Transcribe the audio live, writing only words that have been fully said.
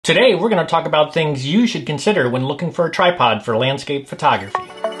Today, we're going to talk about things you should consider when looking for a tripod for landscape photography.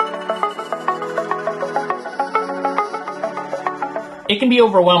 It can be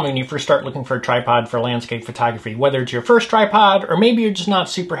overwhelming when you first start looking for a tripod for landscape photography, whether it's your first tripod or maybe you're just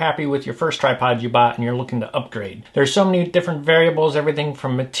not super happy with your first tripod you bought and you're looking to upgrade. There's so many different variables, everything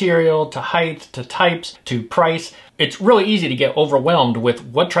from material to height to types to price. It's really easy to get overwhelmed with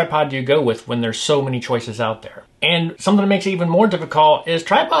what tripod do you go with when there's so many choices out there. And something that makes it even more difficult is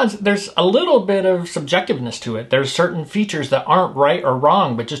tripods, there's a little bit of subjectiveness to it. There's certain features that aren't right or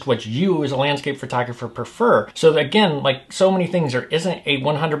wrong, but just what you as a landscape photographer prefer. So again, like so many things, there isn't a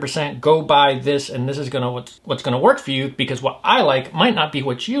 100% go buy this and this is what's gonna work for you, because what I like might not be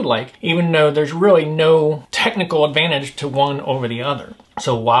what you like, even though there's really no technical advantage to one over the other.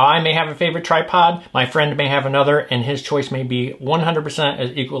 So while I may have a favorite tripod, my friend may have another, and his choice may be 100%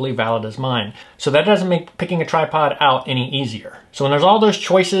 as equally valid as mine. So that doesn't make picking a tripod out any easier. So when there's all those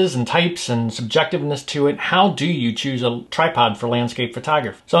choices and types and subjectiveness to it, how do you choose a tripod for landscape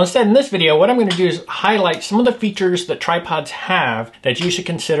photography? So instead, in this video, what I'm going to do is highlight some of the features that tripods have that you should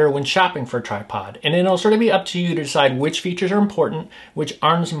consider when shopping for a tripod. And it'll sort of be up to you to decide which features are important, which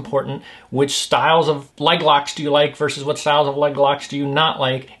aren't as important, which styles of leg locks do you like versus what styles of leg locks do you not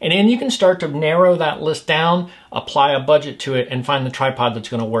like. And then you can start to narrow that list down, apply a budget to it, and find the tripod that's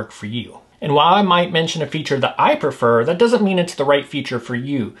going to work for you. And while I might mention a feature that I prefer, that doesn't mean it's the right feature for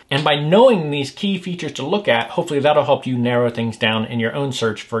you. And by knowing these key features to look at, hopefully that'll help you narrow things down in your own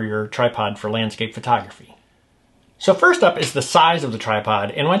search for your tripod for landscape photography. So first up is the size of the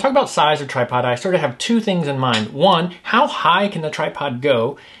tripod. And when I talk about size of tripod, I sort of have two things in mind. One, how high can the tripod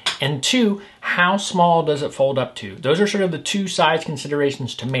go? And two, how small does it fold up to? Those are sort of the two size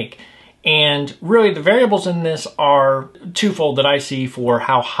considerations to make. And really the variables in this are twofold that I see for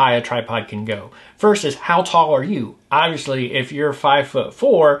how high a tripod can go. First is, how tall are you? Obviously, if you're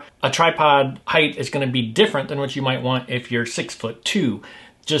 5'4", a tripod height is going to be different than what you might want if you're 6'2",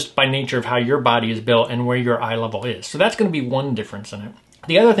 just by nature of how your body is built and where your eye level is. So that's going to be one difference in it.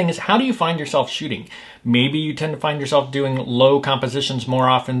 The other thing is, how do you find yourself shooting? Maybe you tend to find yourself doing low compositions more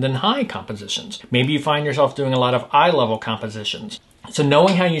often than high compositions. Maybe you find yourself doing a lot of eye level compositions. So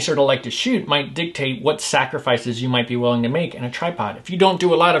knowing how you sort of like to shoot might dictate what sacrifices you might be willing to make in a tripod. If you don't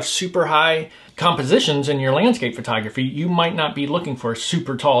do a lot of super high compositions in your landscape photography, you might not be looking for a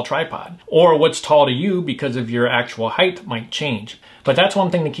super tall tripod. Or what's tall to you because of your actual height might change. But that's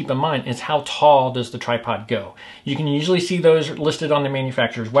one thing to keep in mind, is how tall does the tripod go? You can usually see those listed on the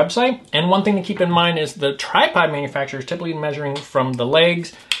manufacturer's website. And one thing to keep in mind is the tripod manufacturer is typically measuring from the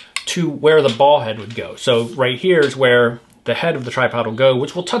legs to where the ball head would go. So right here is where the head of the tripod will go,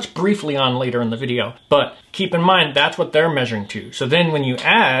 which we'll touch briefly on later in the video. But keep in mind, that's what they're measuring to. So then when you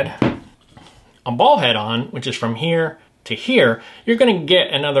add a ball head on, which is from here to here, you're going to get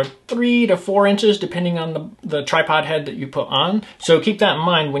another 3 to 4 inches depending on the tripod head that you put on. So keep that in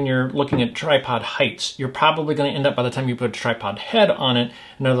mind when you're looking at tripod heights. You're probably going to end up, by the time you put a tripod head on it,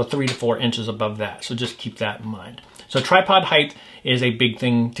 another 3 to 4 inches above that. So just keep that in mind. So tripod height is a big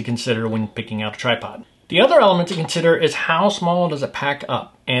thing to consider when picking out a tripod. The other element to consider is, how small does it pack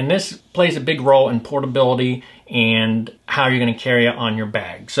up? And this plays a big role in portability and how you're going to carry it on your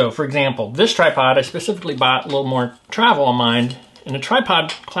bag. So for example, this tripod, I specifically bought a little more travel on mine, and the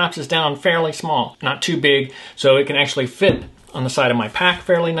tripod collapses down fairly small, not too big, so it can actually fit on the side of my pack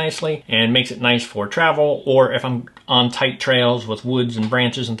fairly nicely and makes it nice for travel. Or if I'm on tight trails with woods and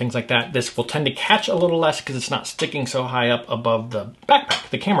branches and things like that, this will tend to catch a little less because it's not sticking so high up above the backpack,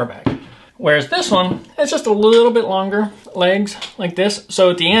 the camera bag. Whereas this one, it's just a little bit longer legs like this.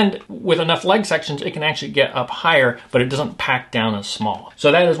 So at the end, with enough leg sections, it can actually get up higher, but it doesn't pack down as small.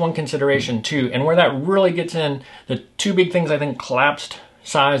 So that is one consideration too. And where that really gets in, the two big things I think collapsed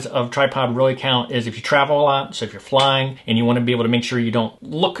size of tripod really count is if you travel a lot. So if you're flying and you want to be able to make sure you don't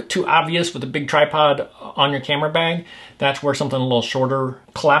look too obvious with a big tripod on your camera bag, that's where something a little shorter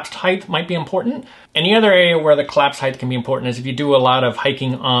collapsed height might be important. And the other area where the collapsed height can be important is if you do a lot of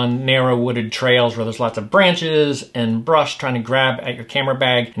hiking on narrow wooded trails where there's lots of branches and brush trying to grab at your camera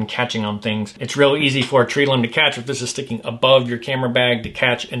bag and catching on things. It's real easy for a tree limb to catch if this is sticking above your camera bag, to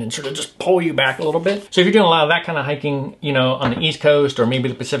catch and then sort of just pull you back a little bit. So if you're doing a lot of that kind of hiking, you know, on the East Coast or maybe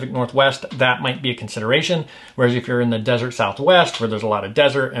the Pacific Northwest, that might be a consideration. Whereas if you're in the desert Southwest, where there's a lot of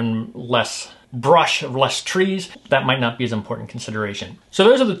desert and less brush, less trees, that might not be as important consideration. So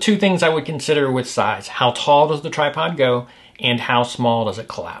those are the two things I would consider with size. How tall does the tripod go, and how small does it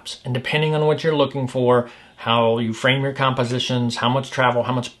collapse? And depending on what you're looking for, how you frame your compositions, how much travel,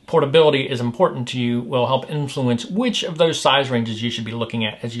 how much portability is important to you will help influence which of those size ranges you should be looking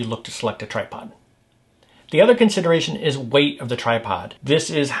at as you look to select a tripod. The other consideration is weight of the tripod. This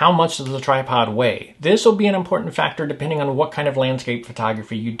is how much does the tripod weigh. This will be an important factor depending on what kind of landscape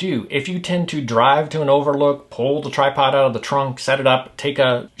photography you do. If you tend to drive to an overlook, pull the tripod out of the trunk, set it up, take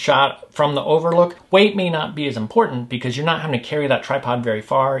a shot from the overlook, weight may not be as important because you're not having to carry that tripod very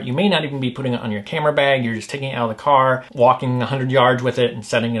far. You may not even be putting it on your camera bag. You're just taking it out of the car, walking 100 yards with it and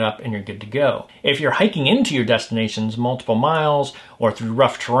setting it up, and you're good to go. If you're hiking into your destinations multiple miles or through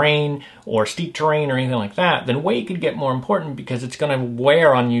rough terrain or steep terrain or anything like that, then weight could get more important because it's going to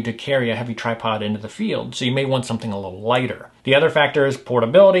wear on you to carry a heavy tripod into the field. So you may want something a little lighter. The other factor is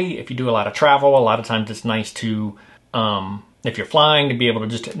portability. If you do a lot of travel, a lot of times it's nice to, if you're flying, to be able to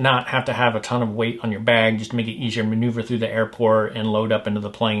just not have to have a ton of weight on your bag, just make it easier to maneuver through the airport and load up into the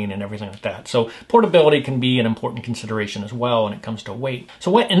plane and everything like that. So portability can be an important consideration as well when it comes to weight.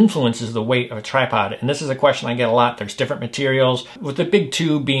 So what influences the weight of a tripod? And this is a question I get a lot. There's different materials, with the big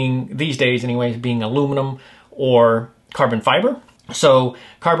two being, these days anyways, being aluminum or carbon fiber. So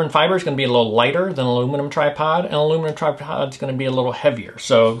carbon fiber is going to be a little lighter than aluminum tripod, and aluminum tripod is going to be a little heavier.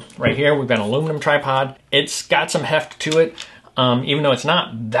 So right here we've got an aluminum tripod. It's got some heft to it. Even though it's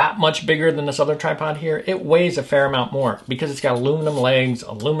not that much bigger than this other tripod here, it weighs a fair amount more because it's got aluminum legs,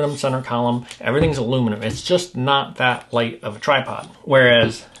 aluminum center column, everything's aluminum. It's just not that light of a tripod.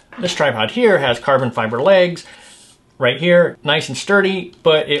 Whereas this tripod here has carbon fiber legs, right here, nice and sturdy,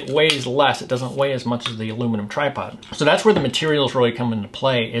 but it weighs less. It doesn't weigh as much as the aluminum tripod. So that's where the materials really come into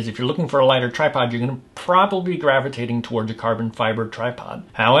play, is if you're looking for a lighter tripod, you're gonna probably be gravitating towards a carbon fiber tripod.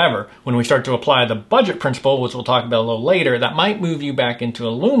 However, when we start to apply the budget principle, which we'll talk about a little later, that might move you back into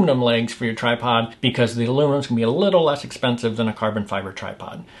aluminum legs for your tripod because the aluminum's gonna be a little less expensive than a carbon fiber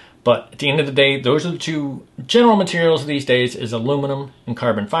tripod. But at the end of the day, those are the two general materials these days, is aluminum and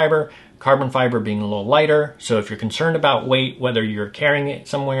carbon fiber. Carbon fiber being a little lighter, so if you're concerned about weight, whether you're carrying it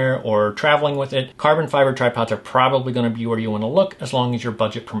somewhere or traveling with it, carbon fiber tripods are probably going to be where you want to look as long as your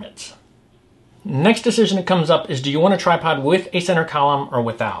budget permits. Next decision that comes up is, do you want a tripod with a center column or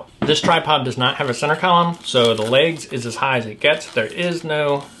without? This tripod does not have a center column, so the legs is as high as it gets. There is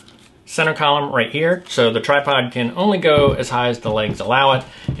no center column right here, so the tripod can only go as high as the legs allow it,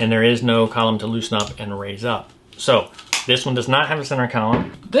 and there is no column to loosen up and raise up. So this one does not have a center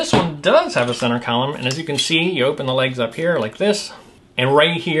column. This one does have a center column, and as you can see, you open the legs up here like this, and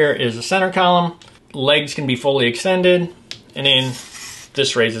right here is the center column. Legs can be fully extended, and then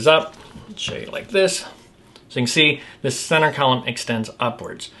this raises up. I'll show you like this. So you can see this center column extends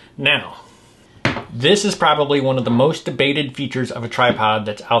upwards. Now, this is probably one of the most debated features of a tripod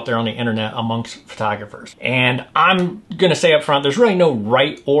that's out there on the internet amongst photographers. And I'm gonna say up front, there's really no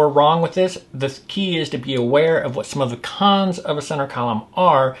right or wrong with this. The key is to be aware of what some of the cons of a center column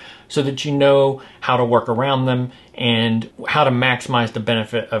are so that you know how to work around them and how to maximize the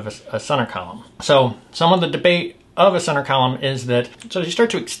benefit of a center column. So some of the debate of a center column is that, so as you start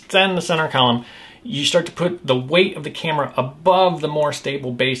to extend the center column, you start to put the weight of the camera above the more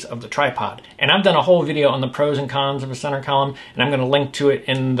stable base of the tripod. And I've done a whole video on the pros and cons of a center column, and I'm going to link to it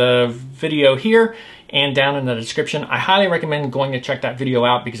in the video here and down in the description. I highly recommend going to check that video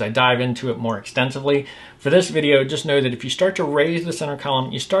out because I dive into it more extensively. For this video, just know that if you start to raise the center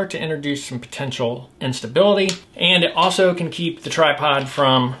column, you start to introduce some potential instability, and it also can keep the tripod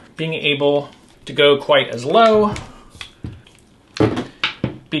from being able to go quite as low,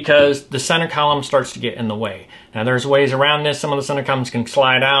 because the center column starts to get in the way. Now there's ways around this. Some of the center columns can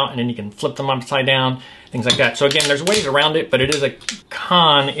slide out and then you can flip them upside down, things like that. So again, there's ways around it, but it is a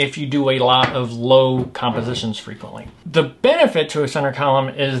con if you do a lot of low compositions frequently. The benefit to a center column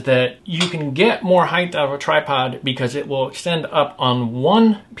is that you can get more height out of a tripod because it will extend up on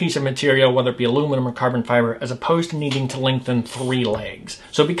one piece of material, whether it be aluminum or carbon fiber, as opposed to needing to lengthen 3 legs.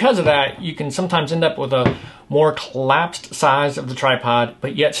 So because of that, you can sometimes end up with a more collapsed size of the tripod,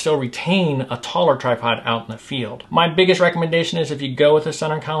 but yet still retain a taller tripod out in the field. My biggest recommendation is, if you go with a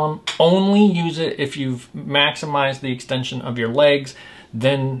center column, only use it if you've maximized the extension of your legs.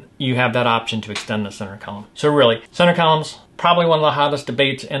 Then you have that option to extend the center column. So really, center columns, probably one of the hottest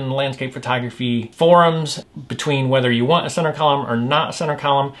debates in landscape photography forums between whether you want a center column or not a center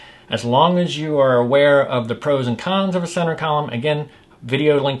column. As long as you are aware of the pros and cons of a center column, again,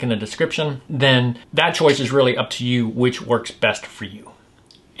 video link in the description, then that choice is really up to you, which works best for you.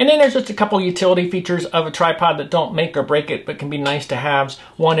 And then there's just a couple utility features of a tripod that don't make or break it, but can be nice to have.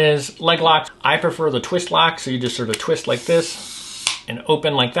 One is leg locks. I prefer the twist lock, so you just sort of twist like this, and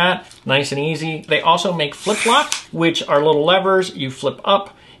open like that, nice and easy. They also make flip locks, which are little levers you flip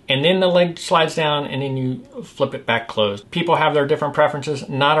up, and then the leg slides down and then you flip it back closed. People have their different preferences,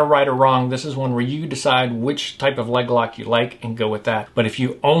 not a right or wrong. This is one where you decide which type of leg lock you like and go with that. But if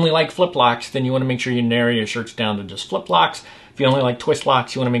you only like flip locks, then you want to make sure you narrow your search down to just flip locks. If you only like twist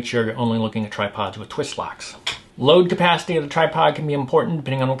locks, you want to make sure you're only looking at tripods with twist locks. Load capacity of the tripod can be important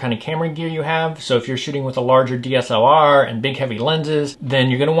depending on what kind of camera gear you have. So if you're shooting with a larger DSLR and big heavy lenses, then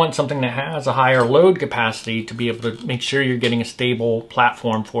you're going to want something that has a higher load capacity to be able to make sure you're getting a stable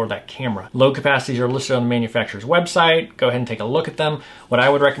platform for that camera. Load capacities are listed on the manufacturer's website. Go ahead and take a look at them. What I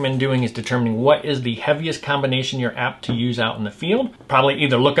would recommend doing is determining what is the heaviest combination you're apt to use out in the field. Probably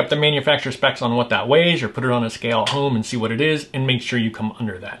either look up the manufacturer specs on what that weighs or put it on a scale at home and see what it is and make sure you come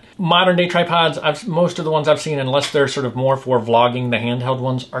under that. Modern day tripods, most of the ones I've seen, unless they're sort of more for vlogging, the handheld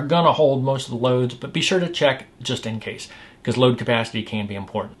ones are gonna hold most of the loads, but be sure to check just in case, because load capacity can be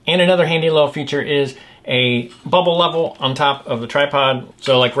important. And another handy little feature is a bubble level on top of the tripod.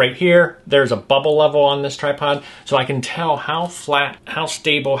 So like right here, there's a bubble level on this tripod, so I can tell how flat, how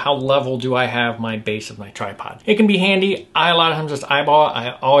stable, how level do I have my base of my tripod. It can be handy. I a lot of times just eyeball it.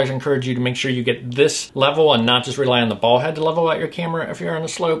 I always encourage you to make sure you get this level and not just rely on the ball head to level out your camera if you're on a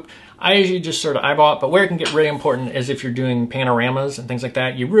slope. I usually just sort of eyeball it, but where it can get really important is if you're doing panoramas and things like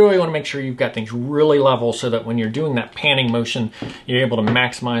that, you really want to make sure you've got things really level so that when you're doing that panning motion, you're able to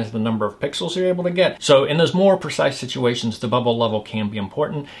maximize the number of pixels you're able to get. So in those more precise situations, the bubble level can be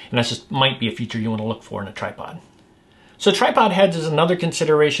important, and that just might be a feature you want to look for in a tripod. So tripod heads is another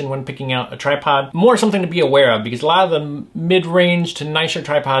consideration when picking out a tripod, more something to be aware of, because a lot of the mid-range to nicer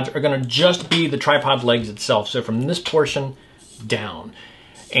tripods are going to just be the tripod legs itself. So from this portion down.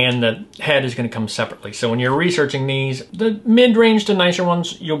 And the head is going to come separately. So when you're researching these, the mid-range to nicer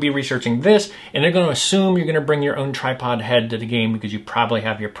ones, you'll be researching this, and they're going to assume you're going to bring your own tripod head to the game because you probably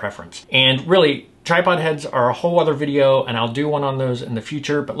have your preference. And really, tripod heads are a whole other video, and I'll do one on those in the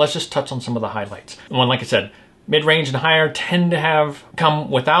future, but let's just touch on some of the highlights. One, like I said, mid-range and higher tend to come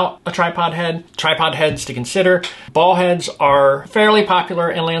without a tripod head. Tripod heads to consider. Ball heads are fairly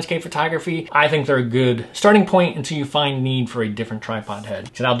popular in landscape photography. I think they're a good starting point until you find need for a different tripod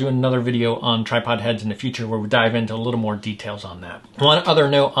head. So I'll do another video on tripod heads in the future where we dive into a little more details on that. One other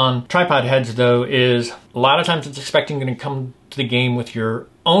note on tripod heads though is a lot of times it's expecting you're going to come to the game with your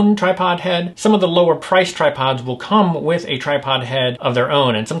own tripod head. Some of the lower priced tripods will come with a tripod head of their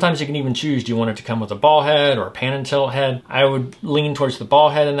own, and sometimes you can even choose, do you want it to come with a ball head or a pan and tilt head? I would lean towards the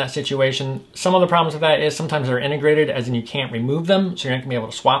ball head in that situation. Some of the problems with that is sometimes they're integrated, as in you can't remove them, so you're not gonna be able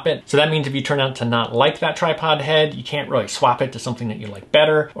to swap it. So that means if you turn out to not like that tripod head, you can't really swap it to something that you like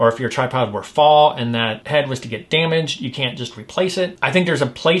better, or if your tripod were fall and that head was to get damaged, you can't just replace it. I think there's a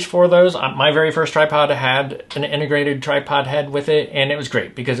place for those. My very first tripod had an integrated tripod head with it, and it was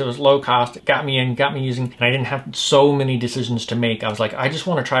great because it was low cost. It got me in, got me using, and I didn't have so many decisions to make. I was like, I just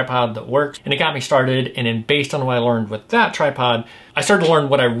want a tripod that works, and it got me started. And then based on what I learned with that tripod, I started to learn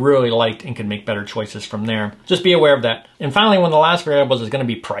what I really liked and could make better choices from there. Just be aware of that. And finally, one of the last variables is going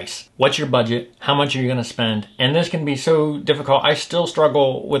to be price. What's your budget? How much are you going to spend? And this can be so difficult. I still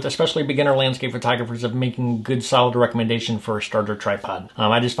struggle with, especially beginner landscape photographers, of making good, solid recommendation for a starter tripod.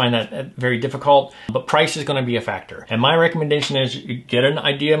 I just find that very difficult, but price is going to be a factor. And my recommendation is you get an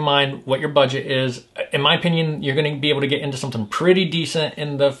idea in mind what your budget is. In my opinion, you're going to be able to get into something pretty decent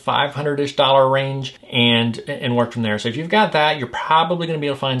in the $500-ish range and work from there. So if you've got that, you're probably going to be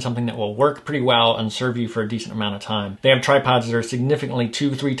able to find something that will work pretty well and serve you for a decent amount of time. They have tripods that are significantly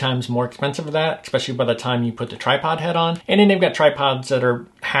 2-3 times more expensive than that, especially by the time you put the tripod head on. And then they've got tripods that are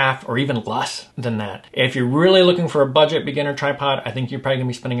half or even less than that. If you're really looking for a budget beginner tripod, I think you're probably going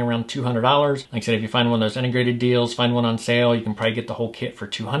to be spending around $200. Like I said, if you find one of those integrated deals, find one on sale, you can probably get the whole kit for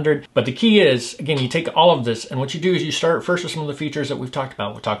 $200. But the key is, again, you take all of this and what you do is you start first with some of the features that we've talked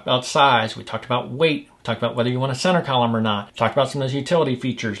about. We talked about size, we talked about weight, talk about whether you want a center column or not. Talk about some of those utility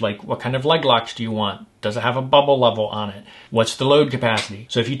features, like what kind of leg locks do you want? Does it have a bubble level on it? What's the load capacity?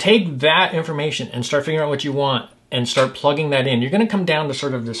 So if you take that information and start figuring out what you want and start plugging that in, you're going to come down to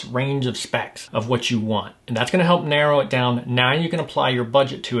sort of this range of specs of what you want. And that's going to help narrow it down. Now you can apply your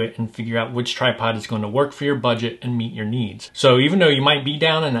budget to it and figure out which tripod is going to work for your budget and meet your needs. So even though you might be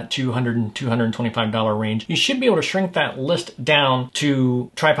down in that $200 and $225 range, you should be able to shrink that list down to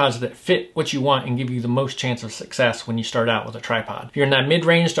tripods that fit what you want and give you the most chance of success when you start out with a tripod. If you're in that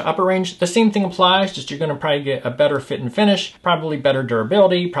mid-range to upper range, the same thing applies, just you're going to probably get a better fit and finish, probably better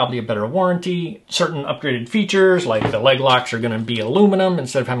durability, probably a better warranty, certain upgraded features, features, like the leg locks are going to be aluminum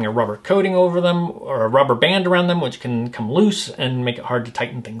instead of having a rubber coating over them or a rubber band around them, which can come loose and make it hard to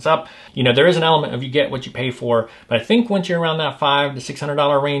tighten things up. You know, there is an element of you get what you pay for, but I think once you're around that $500 to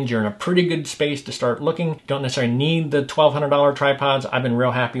 $600 range, you're in a pretty good space to start looking. You don't necessarily need the $1,200 tripods. I've been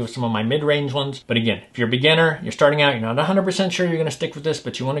real happy with some of my mid-range ones. But again, if you're a beginner, you're starting out, you're not 100% sure you're going to stick with this,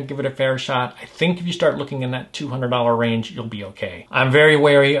 but you want to give it a fair shot, I think if you start looking in that $200 range, you'll be okay. I'm very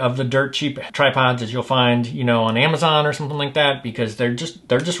wary of the dirt cheap tripods as you'll find, you know, on Amazon or something like that, because they're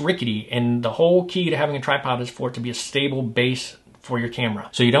just rickety. And the whole key to having a tripod is for it to be a stable base for your camera.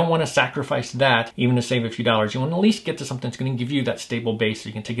 So you don't want to sacrifice that even to save a few dollars. You want to at least get to something that's going to give you that stable base so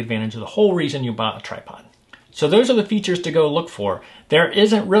you can take advantage of the whole reason you bought a tripod. So those are the features to go look for. There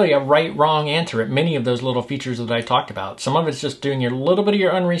isn't really a right, wrong answer at many of those little features that I talked about. Some of it's just doing a little bit of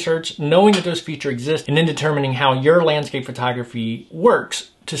your own research, knowing that those features exist, and then determining how your landscape photography works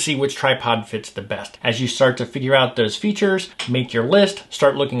to see which tripod fits the best. As you start to figure out those features, make your list,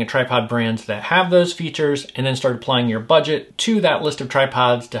 start looking at tripod brands that have those features, and then start applying your budget to that list of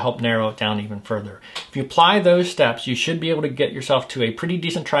tripods to help narrow it down even further. If you apply those steps, you should be able to get yourself to a pretty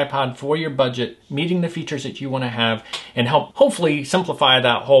decent tripod for your budget, meeting the features that you want to have, and help hopefully simplify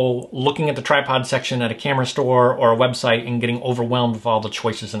that whole looking at the tripod section at a camera store or a website and getting overwhelmed with all the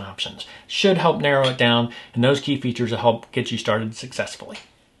choices and options. Should help narrow it down, and those key features will help get you started successfully.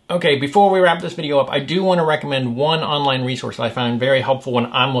 Okay, before we wrap this video up, I do want to recommend one online resource that I find very helpful when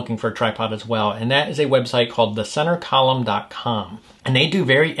I'm looking for a tripod as well, and that is a website called thecentercolumn.com. And they do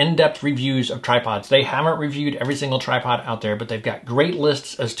very in-depth reviews of tripods. They haven't reviewed every single tripod out there, but they've got great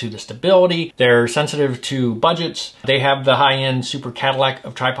lists as to the stability. They're sensitive to budgets. They have the high-end super Cadillac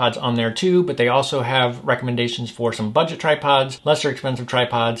of tripods on there too, but they also have recommendations for some budget tripods, lesser expensive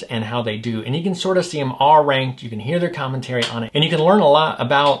tripods, and how they do. And you can sort of see them all ranked. You can hear their commentary on it, and you can learn a lot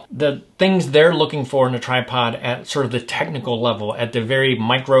about the things they're looking for in a tripod at sort of the technical level, at the very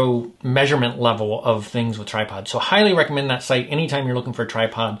micro measurement level of things with tripods. So highly recommend that site anytime you're looking for a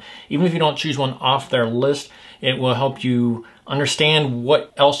tripod. Even if you don't choose one off their list, it will help you understand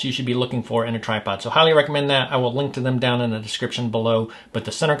what else you should be looking for in a tripod. So highly recommend that. I will link to them down in the description below, but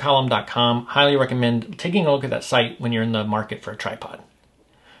thecentercolumn.com, highly recommend taking a look at that site when you're in the market for a tripod.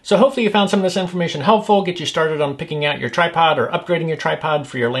 So hopefully you found some of this information helpful, get you started on picking out your tripod or upgrading your tripod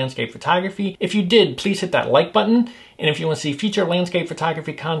for your landscape photography. If you did, please hit that like button. And if you want to see future landscape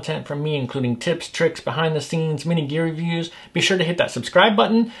photography content from me, including tips, tricks, behind the scenes, mini gear reviews, be sure to hit that subscribe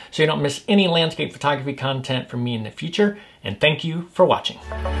button so you don't miss any landscape photography content from me in the future. And thank you for watching.